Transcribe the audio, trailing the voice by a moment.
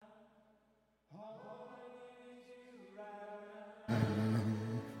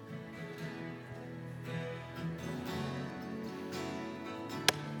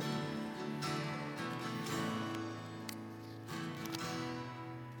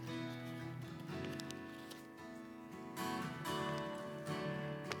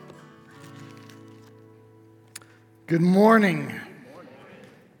Good morning.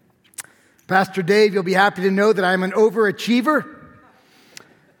 Pastor Dave, you'll be happy to know that I'm an overachiever.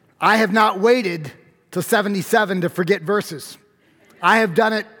 I have not waited till 77 to forget verses. I have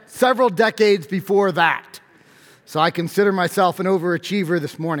done it several decades before that. So I consider myself an overachiever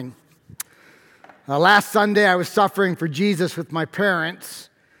this morning. Last Sunday, I was suffering for Jesus with my parents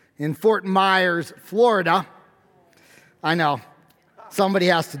in Fort Myers, Florida. I know, somebody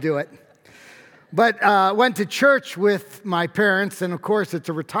has to do it. But went to church with my parents, and of course, it's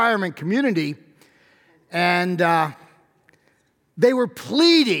a retirement community. And they were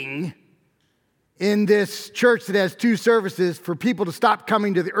pleading in this church that has two services for people to stop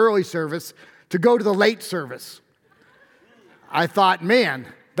coming to the early service to go to the late service. I thought, man,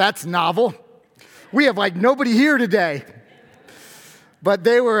 that's novel. We have like nobody here today. But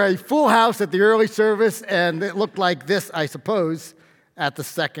they were a full house at the early service, and it looked like this, I suppose, at the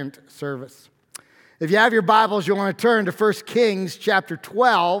second service. If you have your Bibles, you'll want to turn to 1 Kings chapter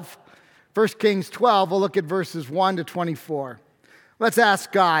 12. 1 Kings 12, we'll look at verses 1 to 24. Let's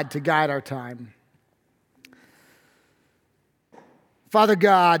ask God to guide our time. Father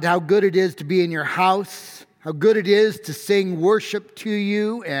God, how good it is to be in your house, how good it is to sing worship to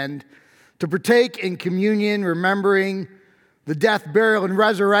you and to partake in communion, remembering the death, burial, and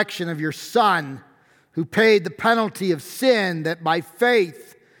resurrection of your Son, who paid the penalty of sin that by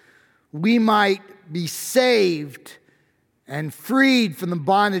faith we might be saved and freed from the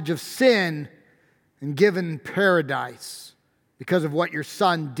bondage of sin and given paradise because of what your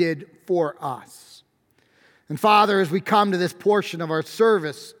Son did for us. And Father, as we come to this portion of our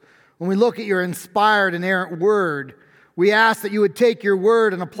service, when we look at your inspired, inerrant word, we ask that you would take your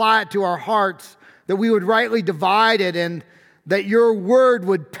word and apply it to our hearts, that we would rightly divide it, and that your word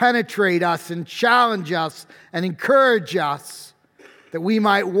would penetrate us and challenge us and encourage us, that we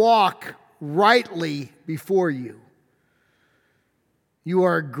might walk rightly before you. You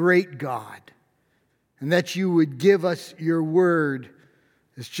are a great God, and that you would give us your word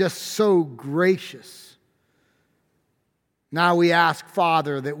is just so gracious. Now we ask,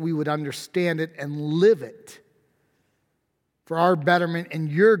 Father, that we would understand it and live it for our betterment and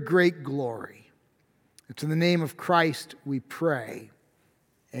your great glory. It's in the name of Christ we pray.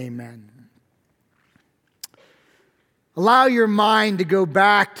 Amen. Allow your mind to go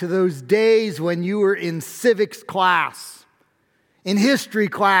back to those days when you were in civics class, in history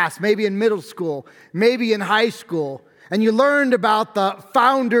class, maybe in middle school, maybe in high school, and you learned about the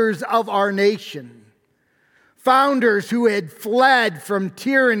founders of our nation. Founders who had fled from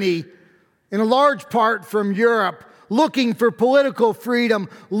tyranny, in a large part from Europe, looking for political freedom,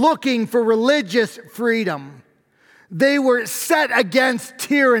 looking for religious freedom. They were set against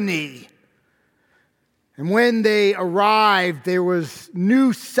tyranny. And when they arrived, there was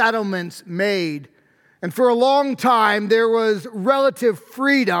new settlements made. And for a long time, there was relative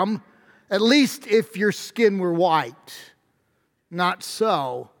freedom, at least if your skin were white. Not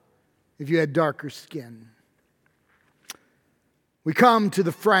so if you had darker skin. We come to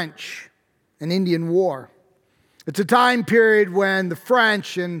the French and Indian War. It's a time period when the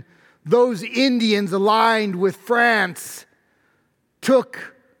French and those Indians aligned with France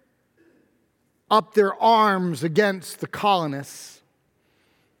took up their arms against the colonists.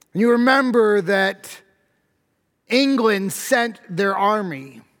 And you remember that England sent their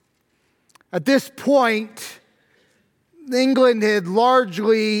army. At this point, England had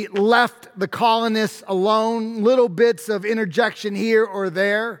largely left the colonists alone, little bits of interjection here or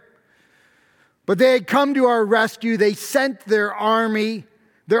there. But they had come to our rescue. They sent their army.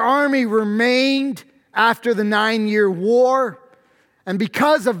 Their army remained after the 9-year war. And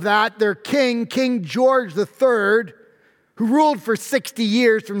because of that, their king, King George III, who ruled for 60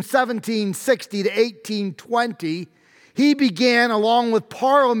 years from 1760 to 1820, he began, along with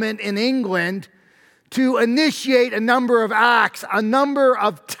Parliament in England, to initiate a number of acts, a number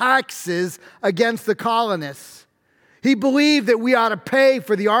of taxes against the colonists. He believed that we ought to pay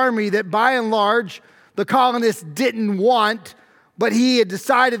for the army that by and large the colonists didn't want, but he had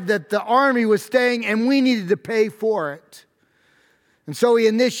decided that the army was staying and we needed to pay for it. And so he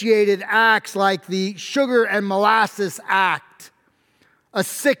initiated acts like the Sugar and Molasses Act, a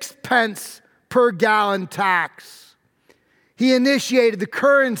 6 pence per gallon tax. He initiated the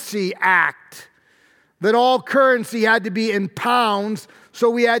Currency Act, that all currency had to be in pounds, so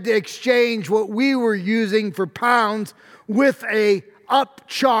we had to exchange what we were using for pounds with a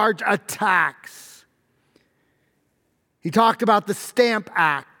upcharge, a tax. He talked about the Stamp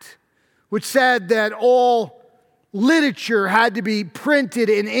Act, which said that all literature had to be printed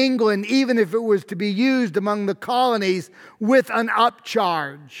in England, even if it was to be used among the colonies, with an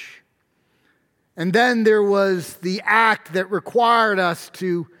upcharge. And then there was the act that required us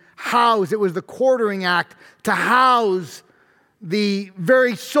to house, it was the Quartering Act, to house the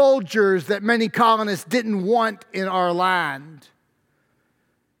very soldiers that many colonists didn't want in our land.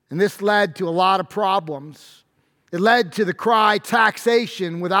 And this led to a lot of problems. It led to the cry,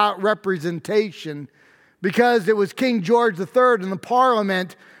 taxation without representation, because it was King George III and the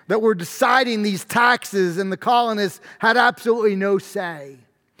Parliament that were deciding these taxes, and the colonists had absolutely no say.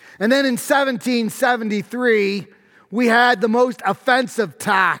 And then in 1773, we had the most offensive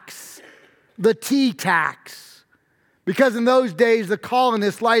tax, the tea tax. Because in those days, the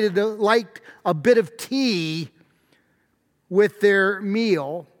colonists liked a bit of tea with their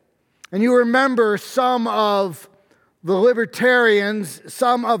meal. And you remember some of the libertarians,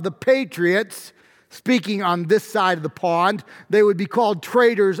 some of the patriots, speaking on this side of the pond, they would be called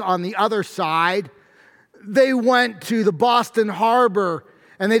traitors on the other side. They went to the Boston Harbor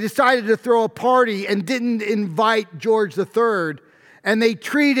and they decided to throw a party and didn't invite George III. And they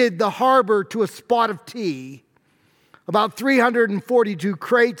treated the harbor to a spot of tea, about 342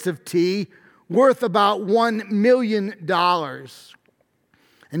 crates of tea, worth about $1 million.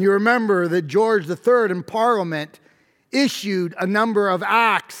 And you remember that George III in Parliament issued a number of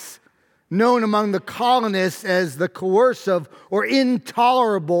acts known among the colonists as the coercive or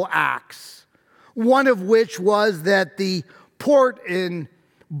intolerable acts, one of which was that the port in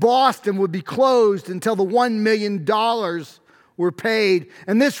Boston would be closed until the $1 million were paid.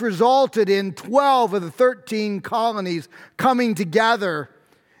 And this resulted in 12 of the 13 colonies coming together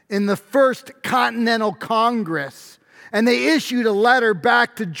in the First Continental Congress. And they issued a letter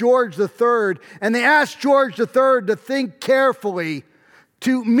back to George III, and they asked George III to think carefully,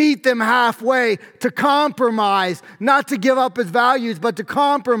 to meet them halfway, to compromise, not to give up his values, but to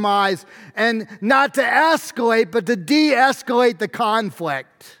compromise, and not to escalate, but to de-escalate the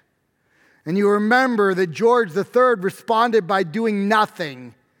conflict. And you remember that George III responded by doing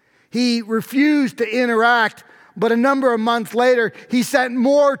nothing. He refused to interact, but a number of months later, he sent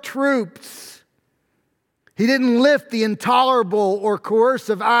more troops. He didn't lift the intolerable or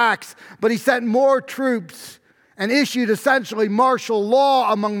coercive acts, but he sent more troops and issued essentially martial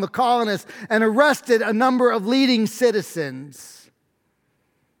law among the colonists and arrested a number of leading citizens.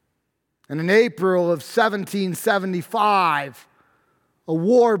 And in April of 1775, a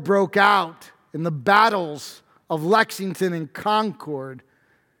war broke out in the battles of Lexington and Concord,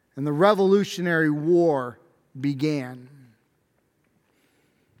 and the Revolutionary War began.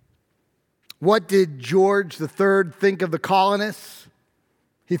 What did George III think of the colonists?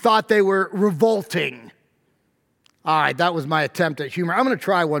 He thought they were revolting. All right, that was my attempt at humor. I'm going to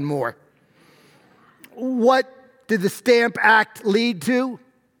try one more. What did the Stamp Act lead to?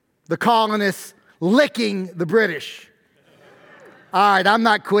 The colonists licking the British. All right, I'm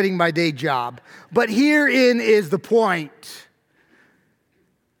not quitting my day job. But herein is the point.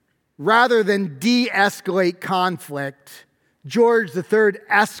 Rather than de-escalate conflict, George III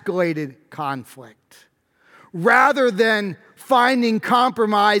escalated conflict. Rather than finding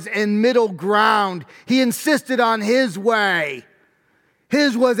compromise and middle ground, he insisted on his way.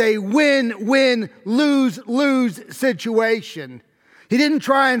 His was a win-win, lose-lose situation. He didn't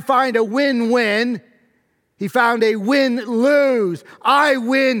try and find a win-win. He found a win-lose. I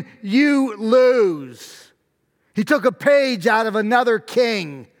win, you lose. He took a page out of another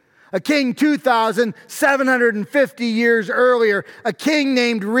king, a king 2,750 years earlier, a king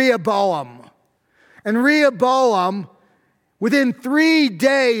named Rehoboam. And Rehoboam, within 3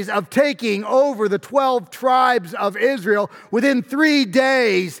 days of taking over the 12 tribes of Israel, within 3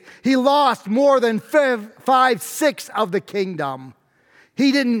 days, he lost more than 5/6 of the kingdom.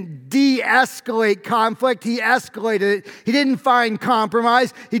 He didn't de-escalate conflict, he escalated it. He didn't find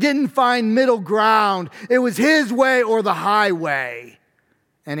compromise, he didn't find middle ground. It was his way or the highway,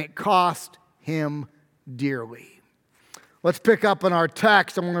 and it cost him dearly. Let's pick up on our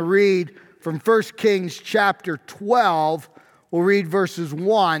text. I'm going to read from 1 Kings chapter 12. We'll read verses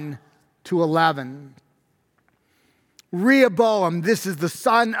 1 to 11. Rehoboam, this is the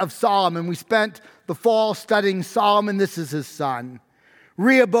son of Solomon. We spent the fall studying Solomon. This is his son.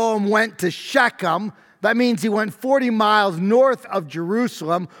 Rehoboam went to Shechem. That means he went 40 miles north of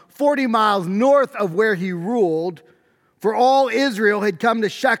Jerusalem, 40 miles north of where he ruled, for all Israel had come to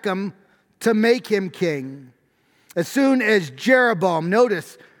Shechem to make him king. As soon as Jeroboam,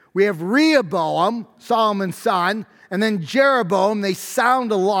 notice, we have Rehoboam, Solomon's son, and then Jeroboam, they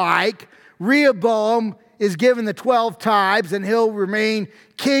sound alike. Rehoboam is given the 12 tribes, and he'll remain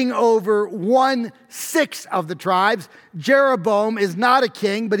king over 1/6 of the tribes. Jeroboam is not a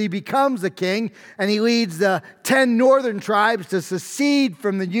king, but he becomes a king, and he leads the 10 northern tribes to secede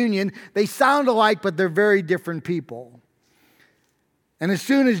from the union. They sound alike, but they're very different people. And as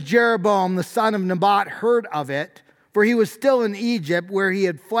soon as Jeroboam, the son of Nebat, heard of it, for he was still in Egypt, where he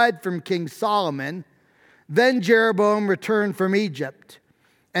had fled from King Solomon, then Jeroboam returned from Egypt.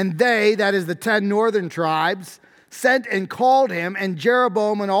 And they, that is the 10 northern tribes, sent and called him, and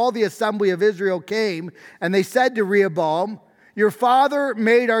Jeroboam and all the assembly of Israel came, and they said to Rehoboam, your father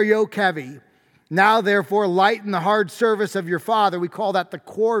made our yoke heavy. Now therefore lighten the hard service of your father, we call that the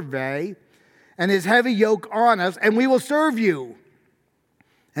corvée, and his heavy yoke on us, and we will serve you.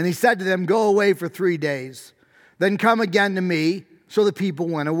 And he said to them, go away for 3 days, then come again to me. So the people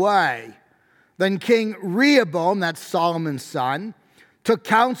went away. Then King Rehoboam, that's Solomon's son, took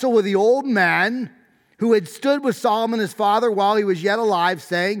counsel with the old men who had stood with Solomon his father while he was yet alive,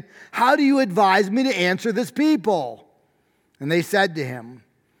 saying, how do you advise me to answer this people? And they said to him,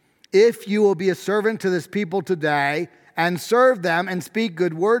 if you will be a servant to this people today and serve them and speak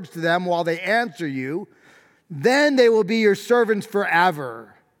good words to them while they answer you, then they will be your servants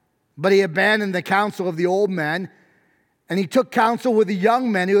forever. But he abandoned the counsel of the old men, and he took counsel with the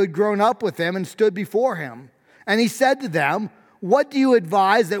young men who had grown up with him and stood before him. And he said to them, what do you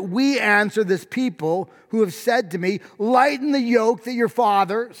advise that we answer this people who have said to me, lighten the yoke that your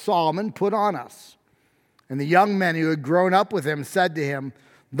father, Solomon, put on us? And the young men who had grown up with him said to him,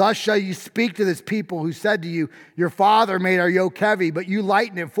 thus shall you speak to this people who said to you, your father made our yoke heavy, but you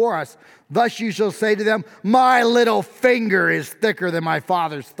lighten it for us. Thus you shall say to them, my little finger is thicker than my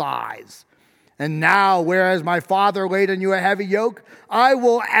father's thighs. And now, whereas my father laid on you a heavy yoke, I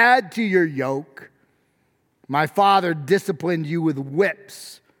will add to your yoke. My father disciplined you with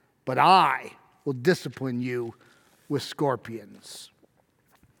whips, but I will discipline you with scorpions.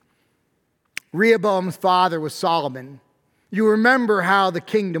 Rehoboam's father was Solomon. You remember how the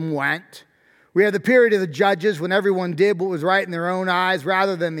kingdom went. We had the period of the judges when everyone did what was right in their own eyes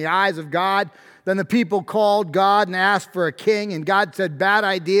rather than the eyes of God. Then the people called God and asked for a king, and God said, bad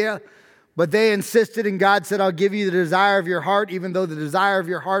idea. But they insisted, and God said, I'll give you the desire of your heart, even though the desire of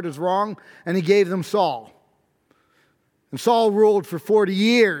your heart is wrong. And he gave them Saul. And Saul ruled for 40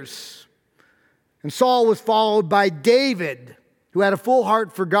 years. And Saul was followed by David, who had a full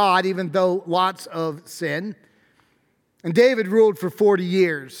heart for God, even though lots of sin. And David ruled for 40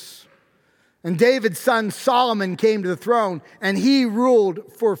 years. And David's son Solomon came to the throne, and he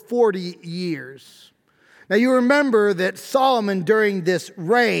ruled for 40 years. Now you remember that Solomon, during this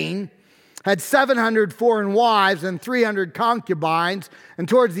reign, had 700 foreign wives and 300 concubines, and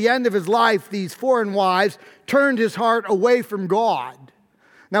towards the end of his life, these foreign wives turned his heart away from God.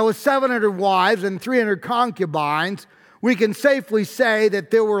 Now, with 700 wives and 300 concubines, we can safely say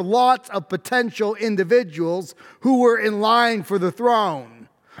that there were lots of potential individuals who were in line for the throne.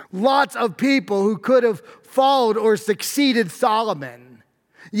 Lots of people who could have followed or succeeded Solomon.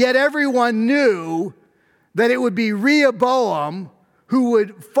 Yet everyone knew that it would be Rehoboam who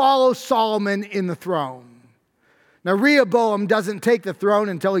would follow Solomon in the throne. Now, Rehoboam doesn't take the throne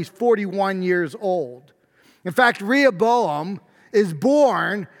until he's 41 years old. In fact, Rehoboam is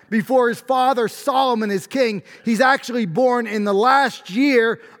born before his father Solomon is king. He's actually born in the last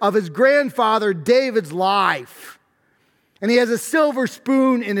year of his grandfather David's life. And he has a silver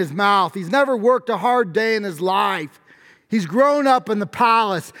spoon in his mouth. He's never worked a hard day in his life. He's grown up in the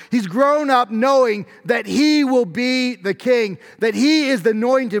palace. He's grown up knowing that he will be the king, that he is the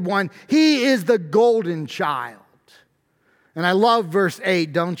anointed one. He is the golden child. And I love verse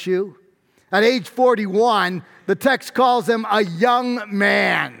 8, don't you? At age 41, the text calls him a young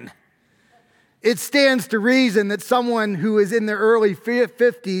man. It stands to reason that someone who is in their early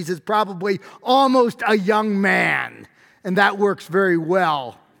 50s is probably almost a young man. And that works very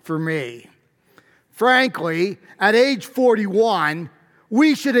well for me. Frankly, at age 41,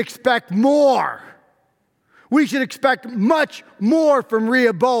 we should expect more. We should expect much more from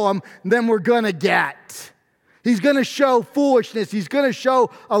Rehoboam than we're going to get. He's going to show foolishness. He's going to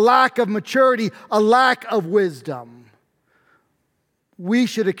show a lack of maturity, a lack of wisdom. We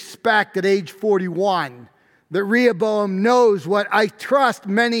should expect at age 41 that Rehoboam knows what I trust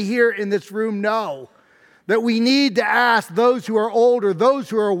many here in this room know. That we need to ask those who are older, those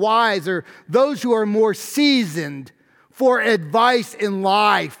who are wiser, those who are more seasoned for advice in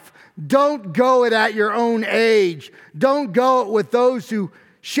life. Don't go it at your own age. Don't go it with those who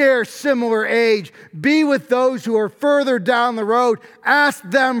share similar age. Be with those who are further down the road. Ask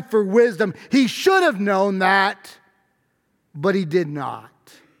them for wisdom. He should have known that, but he did not.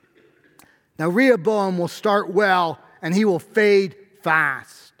 Now, Rehoboam will start well, and he will fade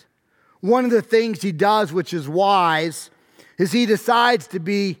fast. One of the things he does, which is wise, is he decides to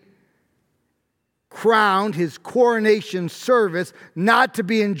be crowned, his coronation service, not to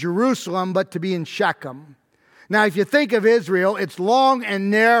be in Jerusalem, but to be in Shechem. Now, if you think of Israel, it's long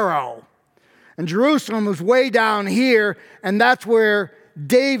and narrow. And Jerusalem was way down here, and that's where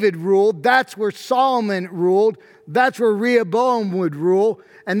David ruled. That's where Solomon ruled. That's where Rehoboam would rule.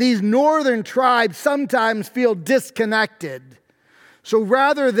 And these northern tribes sometimes feel disconnected. So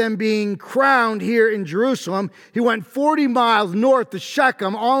rather than being crowned here in Jerusalem, he went 40 miles north to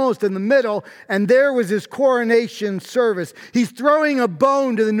Shechem, almost in the middle, and there was his coronation service. He's throwing a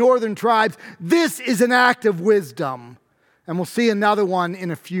bone to the northern tribes. This is an act of wisdom. And we'll see another one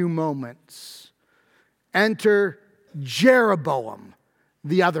in a few moments. Enter Jeroboam,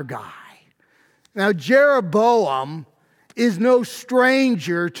 the other guy. Now, Jeroboam is no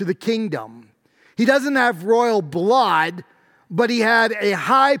stranger to the kingdom. He doesn't have royal blood, but he had a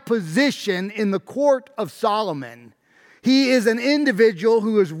high position in the court of Solomon. He is an individual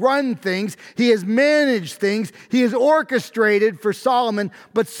who has run things, he has managed things, he has orchestrated for Solomon,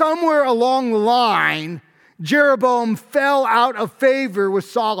 but somewhere along the line, Jeroboam fell out of favor with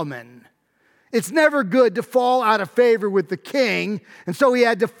Solomon. It's never good to fall out of favor with the king, and so he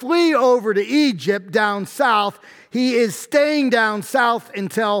had to flee over to Egypt down south. He is staying down south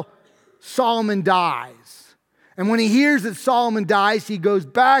until Solomon dies. And when he hears that Solomon dies, he goes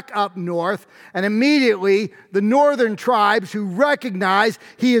back up north, and immediately the northern tribes who recognize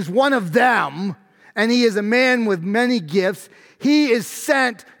he is one of them, and he is a man with many gifts, he is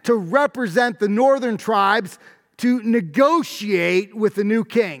sent to represent the northern tribes to negotiate with the new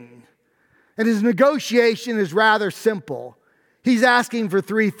king. And his negotiation is rather simple. He's asking for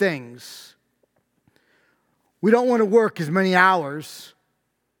three things. We don't want to work as many hours.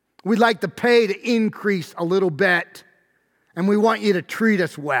 We'd like the pay to increase a little bit, and we want you to treat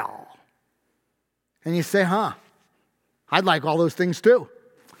us well. And you say, I'd like all those things too.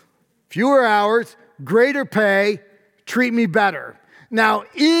 Fewer hours, greater pay, treat me better. Now,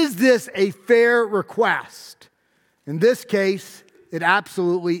 is this a fair request? In this case, it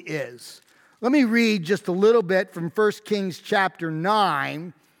absolutely is. Let me read just a little bit from 1 Kings chapter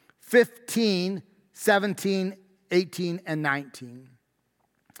 9, 15, 17, 18, and 19.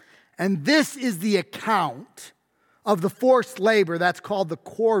 And this is the account of the forced labor, that's called the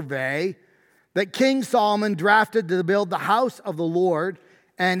corvée, that King Solomon drafted to build the house of the Lord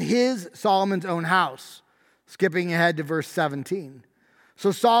and his, Solomon's own house. Skipping ahead to verse 17.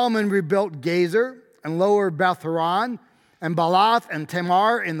 So Solomon rebuilt Gezer and lower Beth-horon and Baalath and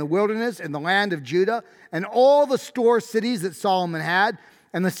Tamar in the wilderness in the land of Judah, and all the store cities that Solomon had,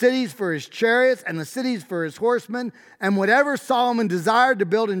 and the cities for his chariots, and the cities for his horsemen, and whatever Solomon desired to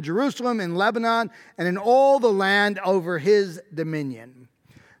build in Jerusalem, in Lebanon, and in all the land over his dominion.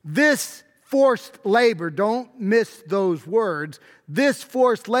 This forced labor, don't miss those words, this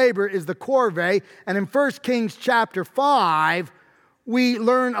forced labor is the corvée, and in 1 Kings chapter 5, we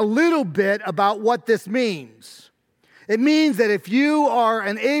learn a little bit about what this means. It means that if you are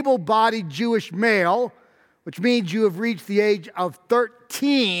an able-bodied Jewish male, which means you have reached the age of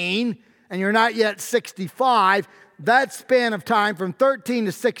 13 and you're not yet 65, that span of time from 13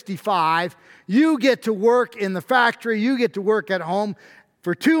 to 65, you get to work in the factory, you get to work at home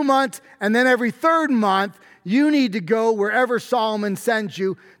for 2 months, and then every third month, you need to go wherever Solomon sends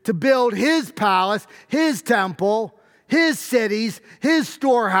you to build his palace, his temple, his cities, his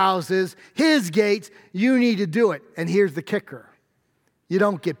storehouses, his gates. You need to do it. And here's the kicker. You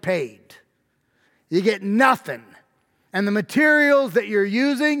don't get paid. You get nothing. And the materials that you're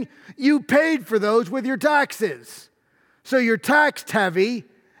using, you paid for those with your taxes. So you're taxed heavy,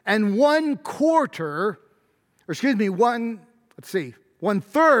 and 1/3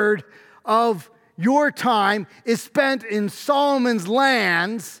 of your time is spent in Solomon's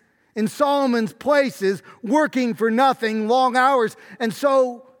lands, in Solomon's places, working for nothing, long hours. And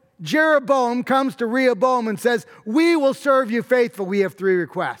so Jeroboam comes to Rehoboam and says, we will serve you faithful. We have 3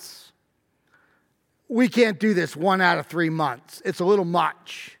 requests. We can't do this 1 out of 3 months. It's a little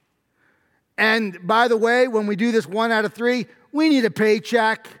much. And by the way, when we do this 1 out of 3, we need a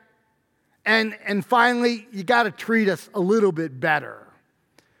paycheck. And finally, you got to treat us a little bit better.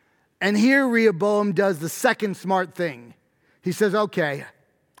 And here Rehoboam does the second smart thing. He says, okay,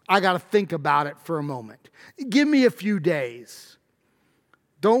 I got to think about it for a moment. Give me a few days.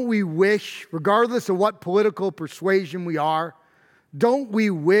 Don't we wish, regardless of what political persuasion we are, don't we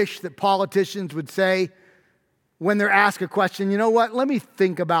wish that politicians would say, when they're asked a question, you know what, let me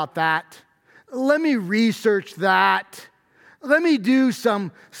think about that. Let me research that. let me do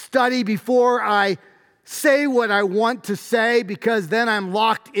some study before I say what I want to say, because then I'm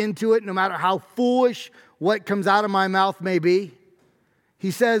locked into it no matter how foolish what comes out of my mouth may be.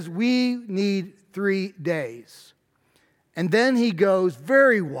 He says, we need 3 days. And then he goes,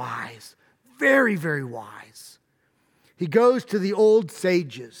 very wise, very, very wise. He goes to the old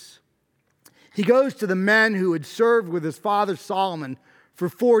sages. He goes to the men who had served with his father Solomon for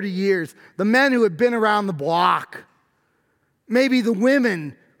 40 years, the men who had been around the block, maybe the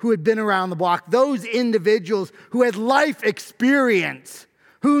women who had been around the block, those individuals who had life experience,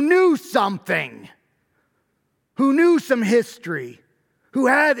 who knew something, who knew some history, who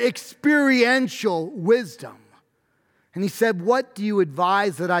had experiential wisdom. And he said, what do you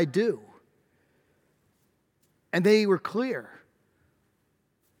advise that I do? And they were clear.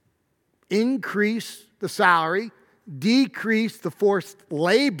 Increase the salary, decrease the forced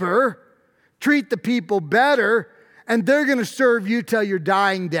labor, treat the people better, and they're going to serve you till your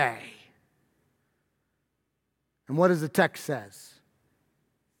dying day. And what does the text says?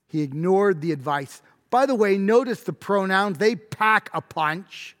 He ignored the advice. By the way, notice the pronouns. They pack a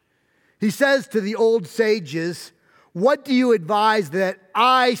punch. He says to the old sages, what do you advise that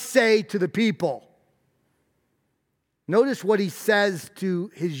I say to the people? Notice what he says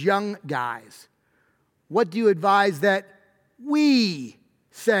to his young guys. What do you advise that we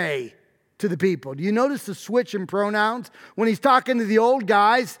say to the people? Do you notice the switch in pronouns? When he's talking to the old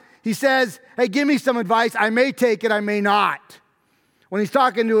guys, he says, hey, give me some advice. I may take it, I may not. When he's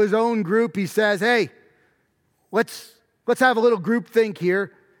talking to his own group, he says, hey, let's have a little group think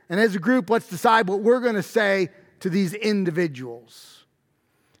here. And as a group, let's decide what we're going to say to these individuals.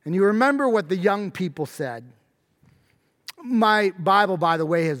 And you remember what the young people said. My Bible, by the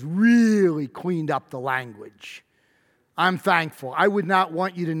way, has really cleaned up the language. I'm thankful. I would not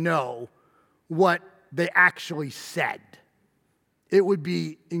want you to know what they actually said. It would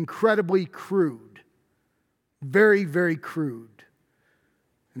be incredibly crude. Very, very crude.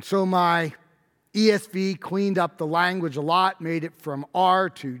 And so my ESV cleaned up the language a lot, made it from R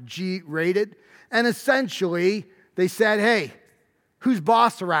to G rated. And essentially, they said, hey, who's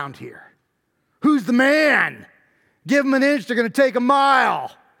boss around here? Who's the man? Give them an inch, they're going to take a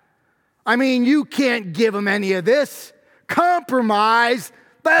mile. I mean, you can't give them any of this. Compromise,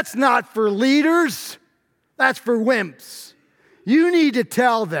 that's not for leaders. That's for wimps. You need to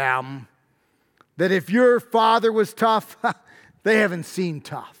tell them that if your father was tough, they haven't seen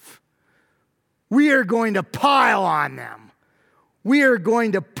tough. We are going to pile on them. We are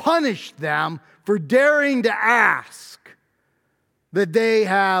going to punish them for daring to ask that they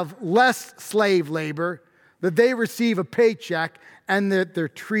have less slave labor, that they receive a paycheck, and that they're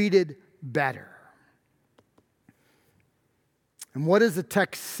treated better. And what does the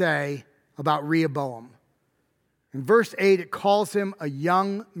text say about Rehoboam? In verse 8, it calls him a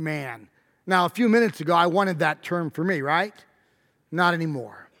young man. Now, a few minutes ago, I wanted that term for me, right? Not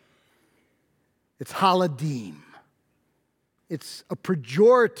anymore. It's haladim. It's a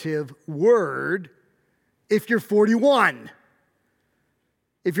pejorative word if you're 41.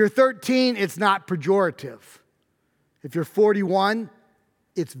 If you're 13, it's not pejorative. If you're 41,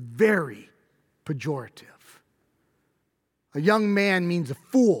 it's very pejorative. A young man means a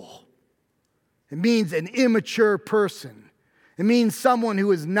fool. It means an immature person. It means someone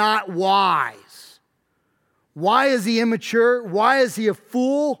who is not wise. Why is he immature? Why is he a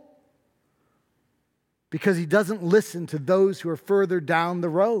fool? Because he doesn't listen to those who are further down the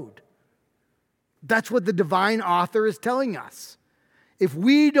road. That's what the divine author is telling us. If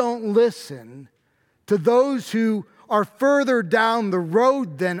we don't listen to those who are further down the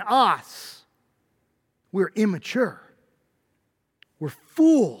road than us, we're immature. We're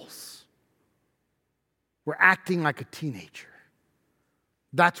fools. We're acting like a teenager.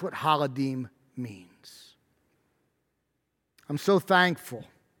 That's what haladim means. I'm so thankful.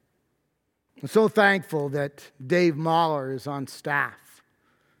 I'm so thankful that Dave Mahler is on staff.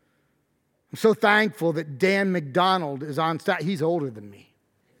 I'm so thankful that Dan McDonald is on staff. He's older than me.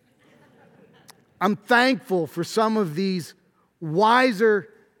 I'm thankful for some of these wiser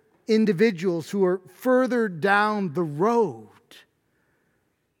individuals who are further down the road.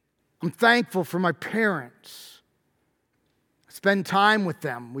 I'm thankful for my parents. I spend time with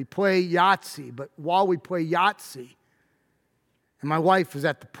them. We play Yahtzee, but while we play Yahtzee, and my wife is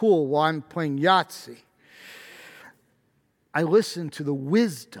at the pool while I'm playing Yahtzee, I listen to the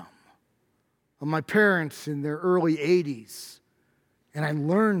wisdom of my parents in their early 80s, and I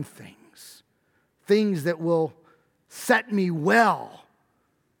learn things that will set me well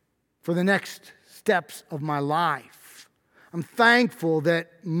for the next steps of my life. I'm thankful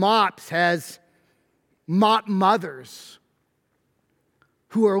that MOPS has MOP mothers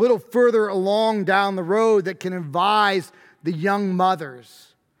who are a little further along down the road that can advise the young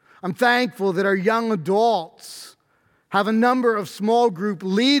mothers. I'm thankful that our young adults have a number of small group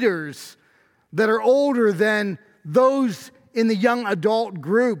leaders that are older than those in the young adult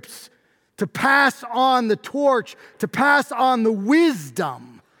groups to pass on the torch, to pass on the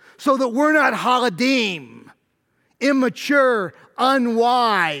wisdom so that we're not haladim, immature,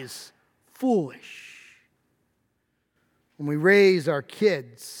 unwise, foolish. When we raise our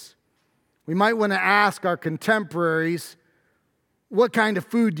kids, we might want to ask our contemporaries, what kind of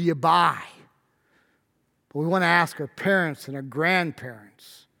food do you buy? But we want to ask our parents and our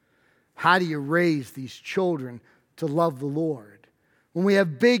grandparents, how do you raise these children to love the Lord? When we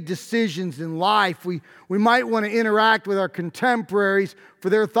have big decisions in life, we might want to interact with our contemporaries for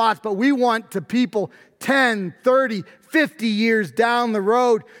their thoughts, but we want to people 10, 30, 50 years down the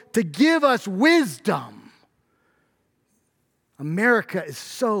road to give us wisdom. America is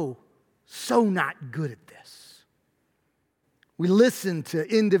so not good at this. We listen to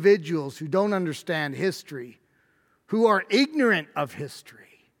individuals who don't understand history, who are ignorant of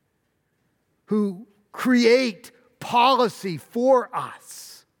history, who create policy for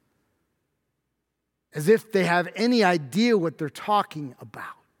us as if they have any idea what they're talking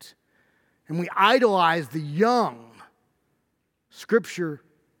about. And we idolize the young. Scripture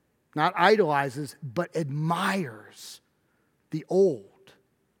not idolizes, but admires the old.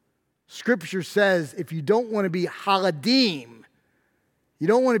 Scripture says if you don't want to be haladim, you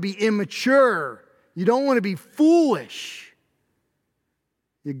don't want to be immature, you don't want to be foolish,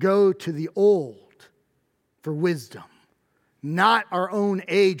 you go to the old for wisdom, not our own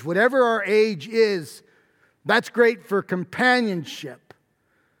age. Whatever our age is, that's great for companionship.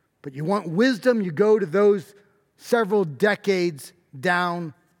 But you want wisdom, you go to those several decades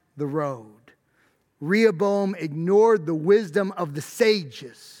down the road. Rehoboam ignored the wisdom of the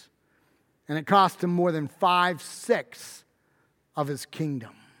sages, and it cost him more than 5/6 of his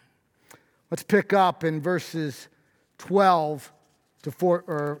kingdom. Let's pick up in verses 12 to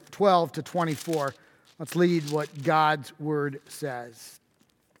 24. Let's read what God's word says.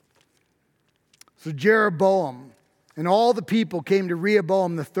 So Jeroboam and all the people came to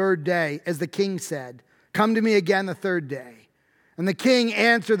Rehoboam the third day, as the king said, "Come to me again the third day." And the king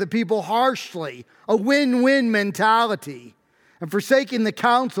answered the people harshly, a win-win mentality. And forsaking the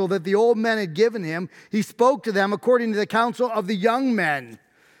counsel that the old men had given him, he spoke to them according to the counsel of the young men,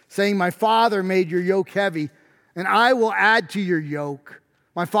 saying, "My father made your yoke heavy, and I will add to your yoke.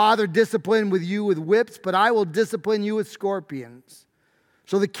 My father disciplined you with whips, but I will discipline you with scorpions."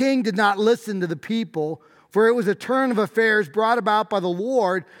 So the king did not listen to the people, for it was a turn of affairs brought about by the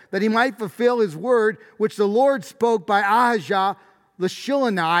Lord, that he might fulfill his word, which the Lord spoke by Ahijah the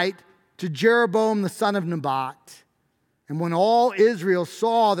Shilonite to Jeroboam the son of Nebat. And when all Israel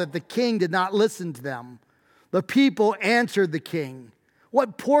saw that the king did not listen to them, the people answered the king,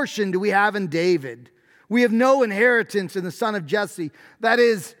 "What portion do we have in David? We have no inheritance in the son of Jesse." That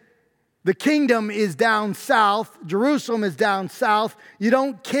is, the kingdom is down south. Jerusalem is down south. You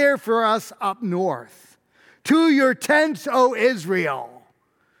don't care for us up north. "To your tents, O Israel."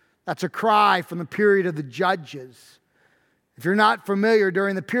 That's a cry from the period of the Judges. If you're not familiar,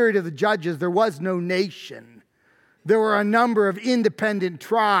 during the period of the Judges, there was no nation. There were a number of independent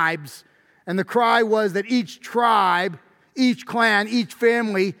tribes, and the cry was that each tribe, each clan, each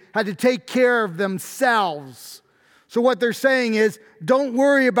family had to take care of themselves. So what they're saying is, don't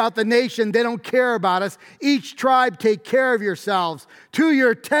worry about the nation. They don't care about us. Each tribe, take care of yourselves. "To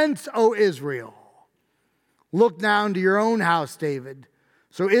your tents, O Israel." "Look now into your own house, David."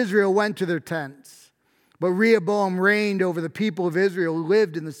 So Israel went to their tents. But Rehoboam reigned over the people of Israel who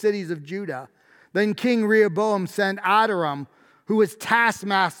lived in the cities of Judah. Then King Rehoboam sent Adoram, who was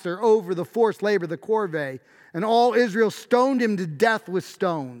taskmaster over the forced labor, the corvée, and all Israel stoned him to death with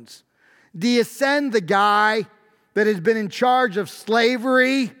stones. Do you send the guy that has been in charge of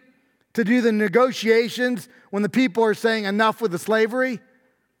slavery to do the negotiations when the people are saying enough with the slavery?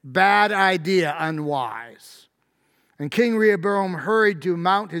 Bad idea, unwise. And King Rehoboam hurried to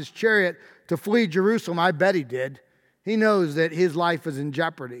mount his chariot to flee Jerusalem. I bet he did. He knows that his life is in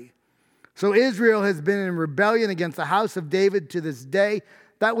jeopardy. So Israel has been in rebellion against the house of David to this day.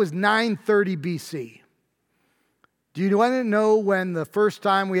 That was 930 BC. Do you want to know when the first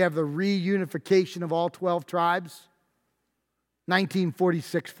time we have the reunification of all 12 tribes?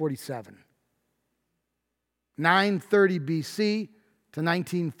 1946-47. 930 BC to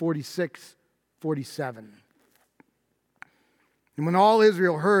 1946-47. And when all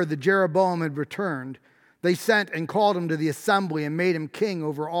Israel heard that Jeroboam had returned, they sent and called him to the assembly and made him king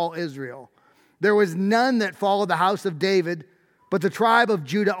over all Israel. There was none that followed the house of David, but the tribe of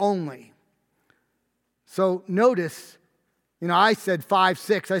Judah only. So notice, I said 5,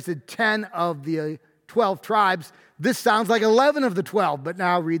 6. I said 10 of the 12 tribes. This sounds like 11 of the 12, but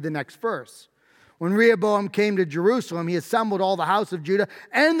now read the next verse. When Rehoboam came to Jerusalem, he assembled all the house of Judah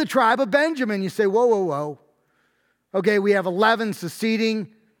and the tribe of Benjamin. You say, whoa, whoa, whoa. Okay, we have 11 seceding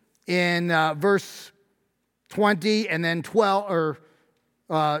in verse 20, and then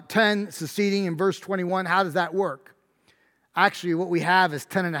 10 seceding in verse 21. How does that work? Actually, what we have is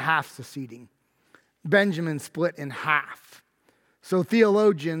 10 and a half seceding. Benjamin split in half. So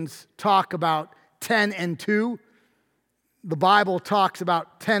theologians talk about 10 and 2. The Bible talks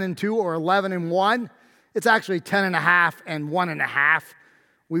about 10 and 2 or 11 and 1. It's actually 10 and a half and 1 and a half.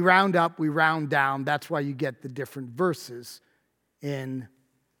 We round up, we round down. That's why you get the different verses in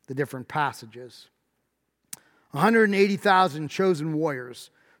the different passages. 180,000 chosen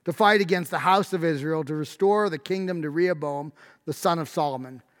warriors to fight against the house of Israel to restore the kingdom to Rehoboam, the son of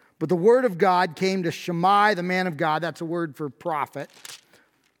Solomon. But the word of God came to Shammai, the man of God. That's a word for prophet.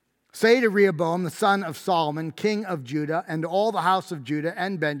 Say to Rehoboam, the son of Solomon, king of Judah, and to all the house of Judah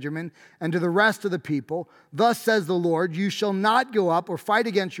and Benjamin, and to the rest of the people, thus says the Lord, you shall not go up or fight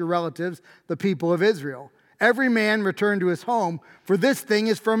against your relatives, the people of Israel. Every man return to his home, for this thing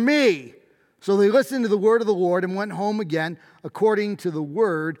is from me. So they listened to the word of the Lord and went home again according to the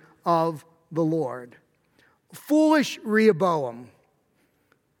word of the Lord. Foolish Rehoboam.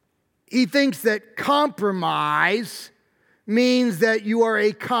 He thinks that compromise means that you are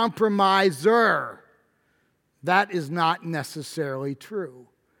a compromiser. That is not necessarily true.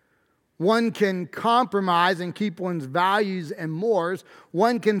 One can compromise and keep one's values and mores.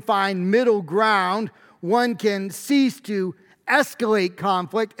 One can find middle ground. One can cease to escalate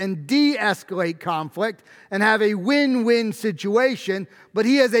conflict and de-escalate conflict and have a win-win situation, but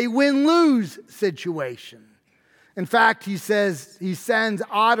he has a win-lose situation. In fact, he says he sends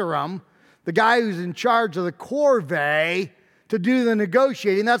Adoram, the guy who's in charge of the corvée, to do the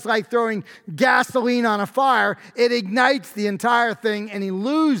negotiating. That's like throwing gasoline on a fire. It ignites the entire thing, and he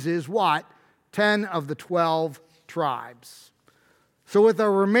loses what? 10 of the 12 tribes. So with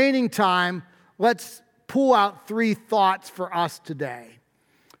our remaining time, let's pull out 3 thoughts for us today.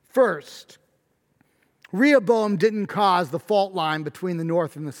 First, Rehoboam didn't cause the fault line between the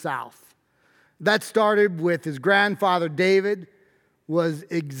north and the south. That started with his grandfather David, was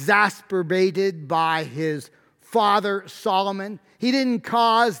exacerbated by his father Solomon. He didn't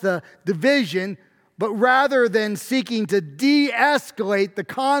cause the division, but rather than seeking to de-escalate the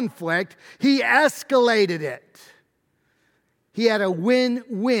conflict, he escalated it. He had a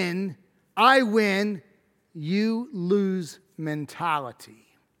win-win, I win, you lose mentality.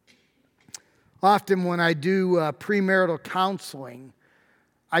 Often when I do premarital counseling,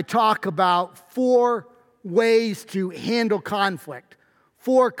 I talk about 4 ways to handle conflict,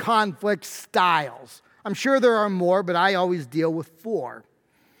 4 conflict styles. I'm sure there are more, but I always deal with 4.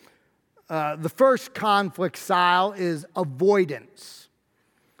 The first conflict style is avoidance.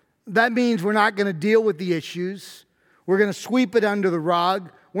 That means we're not going to deal with the issues. We're going to sweep it under the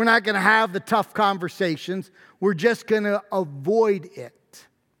rug. We're not going to have the tough conversations. We're just going to avoid it.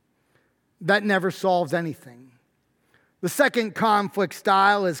 That never solves anything. The second conflict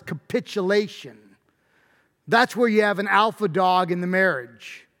style is capitulation. That's where you have an alpha dog in the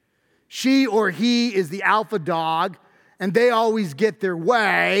marriage. She or he is the alpha dog, and they always get their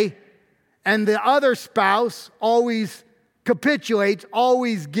way, and the other spouse always capitulates,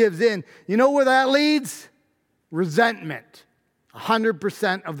 always gives in. You know where that leads? Resentment,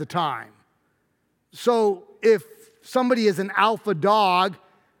 100% of the time. So if somebody is an alpha dog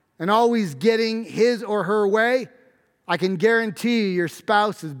and always getting his or her way, I can guarantee you your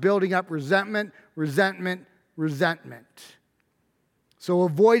spouse is building up resentment. So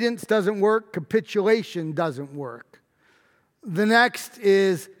avoidance doesn't work, capitulation doesn't work. The next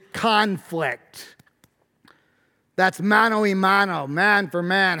is conflict. That's mano a mano, man for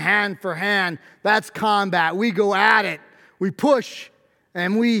man, hand for hand. That's combat. We go at it. We push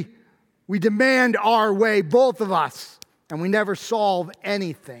and we demand our way, both of us, and we never solve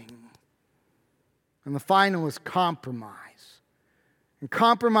anything. And the final is compromise. And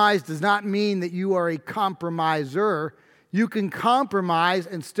compromise does not mean that you are a compromiser. You can compromise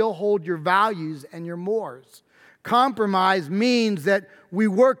and still hold your values and your mores. Compromise means that we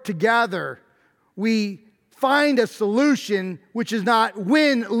work together. We find a solution which is not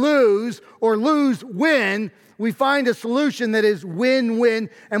win-lose or lose-win. We find a solution that is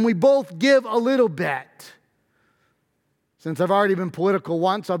win-win, and we both give a little bit. Since I've already been political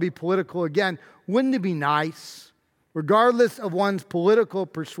once, I'll be political again. Wouldn't it be nice, regardless of one's political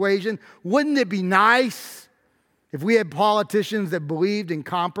persuasion, wouldn't it be nice if we had politicians that believed in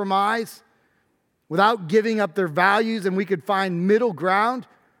compromise without giving up their values and we could find middle ground,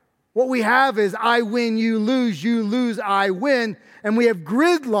 what we have is I win, you lose, I win. And we have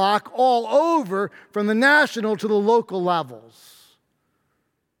gridlock all over from the national to the local levels.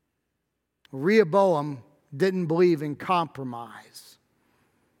 Rehoboam didn't believe in compromise.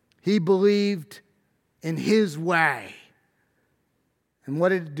 He believed in his way. And what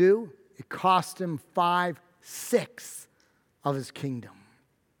did it do? It cost him 5/6 of his kingdom.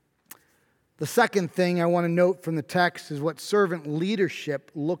 The second thing I want to note from the text is what servant leadership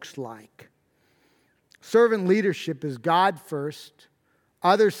looks like. Servant leadership is God first,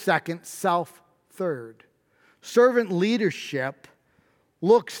 others second, self third. Servant leadership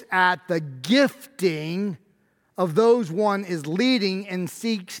looks at the gifting of those one is leading and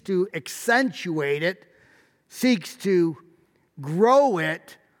seeks to accentuate it, seeks to grow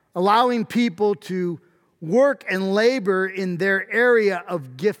it, allowing people to work and labor in their area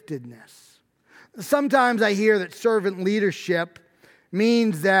of giftedness. Sometimes I hear that servant leadership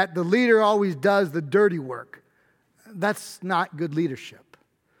means that the leader always does the dirty work. That's not good leadership.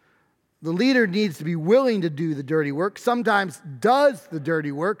 The leader needs to be willing to do the dirty work, sometimes does the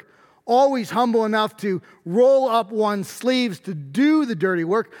dirty work, always humble enough to roll up one's sleeves to do the dirty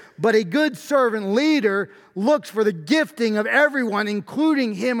work. But a good servant leader looks for the gifting of everyone,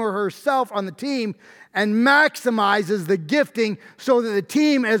 including him or herself on the team, and maximizes the gifting so that the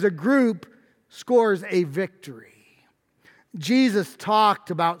team as a group scores a victory. Jesus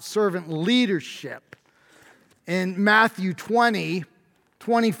talked about servant leadership. In Matthew 20,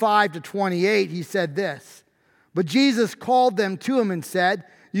 25 to 28, he said this, "But Jesus called them to him and said,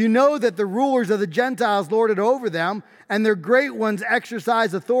 'You know that the rulers of the Gentiles lord it over them, and their great ones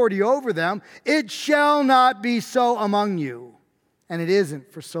exercise authority over them. It shall not be so among you.' And it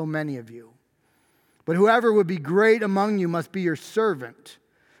isn't for so many of you. But whoever would be great among you must be your servant.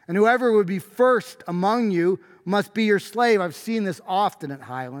 And whoever would be first among you must be your slave." I've seen this often at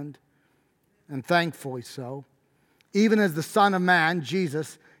Highland, and thankfully so. "Even as the Son of Man,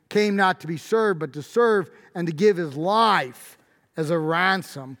 Jesus, came not to be served, but to serve and to give his life as a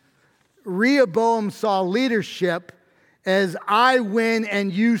ransom." Rehoboam saw leadership as I win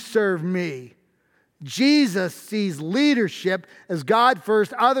and you serve me. Jesus sees leadership as God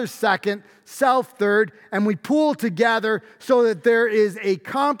first, others second, self third, and we pool together so that there is a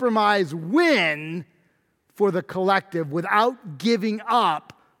compromise win for the collective without giving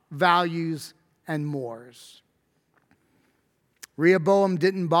up values and mores. Rehoboam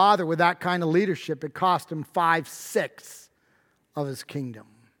didn't bother with that kind of leadership. It cost him 5/6 of his kingdom.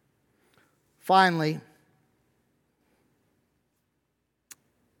 Finally,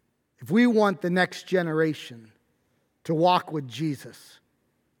 if we want the next generation to walk with Jesus,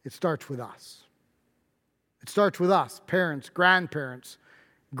 it starts with us. It starts with us, parents, grandparents,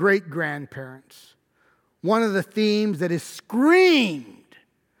 great-grandparents. One of the themes that is screamed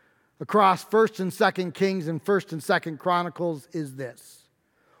across 1st and 2nd Kings and 1st and 2nd Chronicles is this: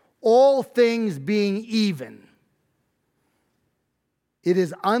 all things being even, it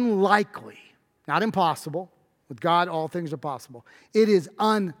is unlikely, not impossible, with God all things are possible, it is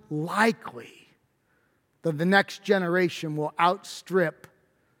unlikely that the next generation will outstrip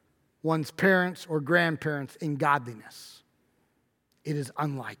one's parents or grandparents in godliness. It is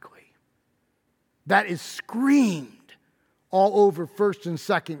unlikely. That is screamed all over 1st and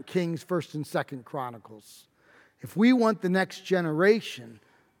 2nd Kings, 1st and 2nd Chronicles. If we want the next generation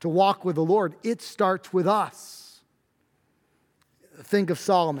to walk with the Lord, it starts with us. Think of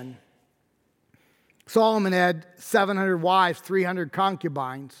Solomon. Solomon had 700 wives, 300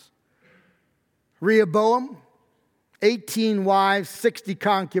 concubines. Rehoboam, 18 wives, 60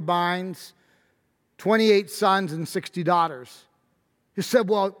 concubines, 28 sons, and 60 daughters. You said,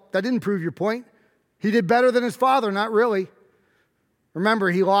 well, that didn't prove your point. He did better than his father. Not really. Remember,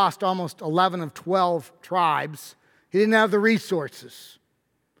 he lost almost 11 of 12 tribes. He didn't have the resources.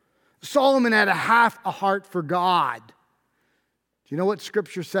 Solomon had half a heart for God. Do you know what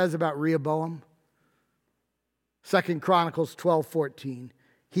Scripture says about Rehoboam? 2 Chronicles 12:14.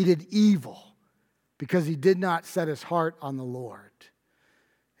 He did evil because he did not set his heart on the Lord.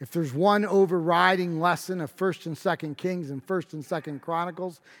 If there's one overriding lesson of 1st and 2nd Kings and 1st and 2nd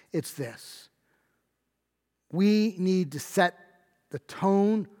Chronicles, it's this: we need to set the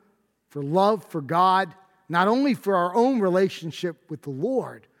tone for love for God, not only for our own relationship with the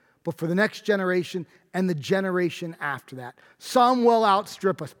Lord, but for the next generation and the generation after that. Some will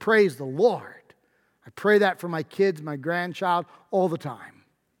outstrip us. Praise the Lord. I pray that for my kids, my grandchild, all the time.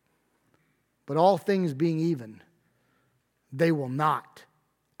 But all things being even, they will not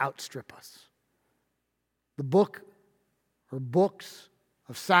outstrip us. The book or books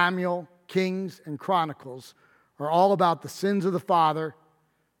of Samuel, Kings, and Chronicles are all about the sins of the father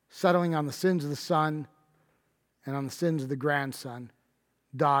settling on the sins of the son and on the sins of the grandson,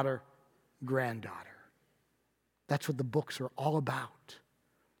 daughter, granddaughter. That's what the books are all about.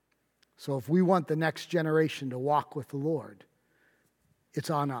 So if we want the next generation to walk with the Lord, it's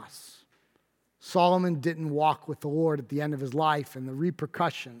on us. Solomon didn't walk with the Lord at the end of his life, and the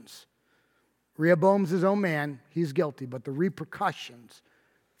repercussions. Rehoboam's his own man, he's guilty, but the repercussions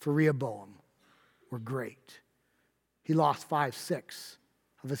for Rehoboam were great. He lost 5/6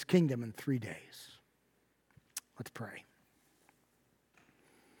 of his kingdom in 3 days. Let's pray.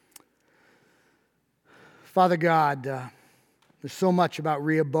 Father God, there's so much about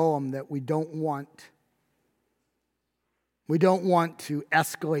Rehoboam that we don't want. We don't want to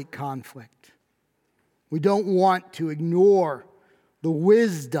escalate conflict. We don't want to ignore the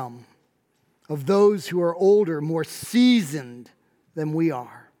wisdom of those who are older, more seasoned than we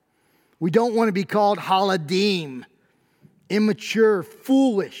are. We don't want to be called haladim, immature,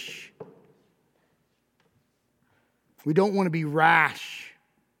 foolish. We don't want to be rash.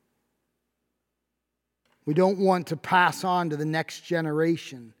 We don't want to pass on to the next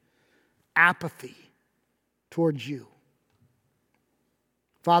generation apathy towards you.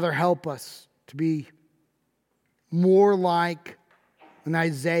 Father, help us to be more like an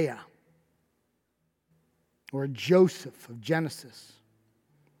Isaiah or a Joseph of Genesis.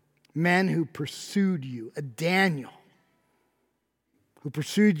 Men who pursued you, a Daniel who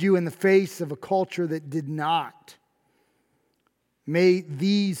pursued you in the face of a culture that did not. May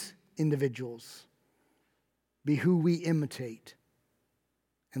these individuals be who we imitate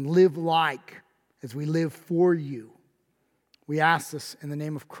and live like as we live for you. We ask this in the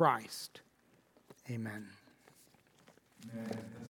name of Christ. Amen. Amen.